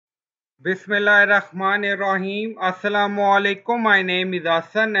Bismillahirrahmanirrahim. Assalamu alaikum. My name is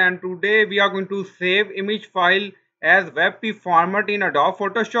Hassan and today we are going to save image file as WebP format in Adobe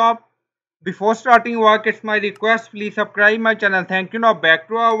Photoshop. Before starting work, it's my request, please subscribe my channel. Thank you. Now back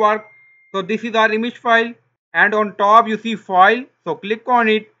to our work. So this is our image file and on top you see file. So click on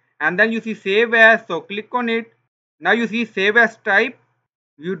it and then you see save as. So click on it. Now you see save as type.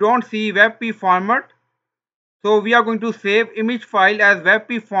 You don't see WebP format. So we are going to save image file as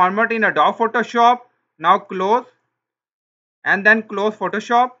WebP format in Adobe Photoshop. Now close and then close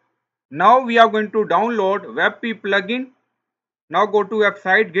Photoshop. Now we are going to download WebP plugin. Now go to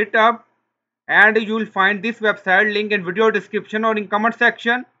website GitHub and you will find this website link in video description or in comment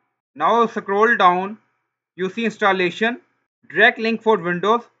section. Now scroll down. You see installation. Direct link for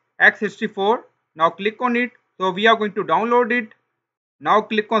Windows x64. Now click on it. So we are going to download it. Now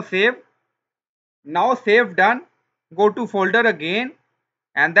click on save. Now save done. Go to folder again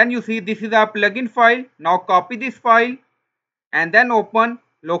and then you see this is our plugin file. Now copy this file and then open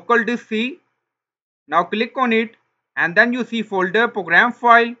local disk C. Now click on it and then you see folder program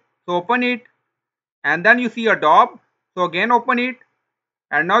file. So open it and then you see Adobe. So again open it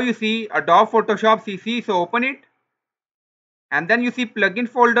and now you see Adobe Photoshop CC. So open it and then you see plugin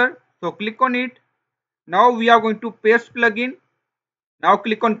folder. So click on it. Now we are going to paste plugin. Now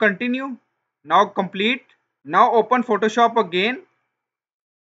click on continue. Now complete. Now open Photoshop again.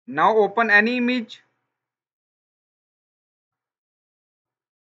 Now open any image.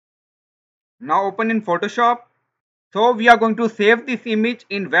 Now open in Photoshop. So we are going to save this image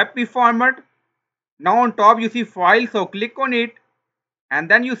in WebP format. Now on top you see file. So click on it and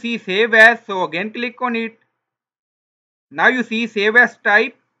then you see save as. So again click on it. Now you see save as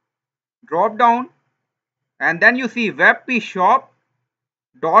type. Drop down and then you see webpshop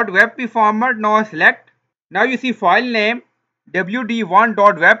 .webp format. Now select. Now you see file name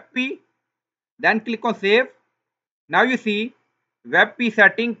wd1.webp. Then click on save. Now you see WebP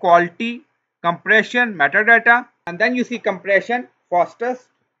setting, quality, compression, metadata, and then you see compression, fastest,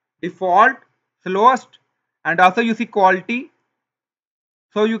 default, slowest, and also you see quality.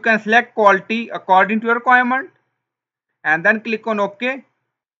 So you can select quality according to your requirement and then click on OK.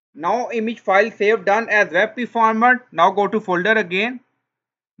 Now image file saved done as WebP format. Now go to folder again.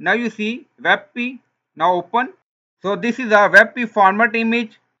 Now you see WebP. Now open. So this is a WebP format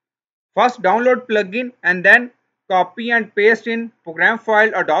image. First download plugin and then copy and paste in program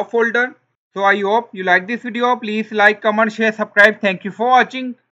file Adobe folder. So I hope you like this video. Please like, comment, share, subscribe. Thank you for watching.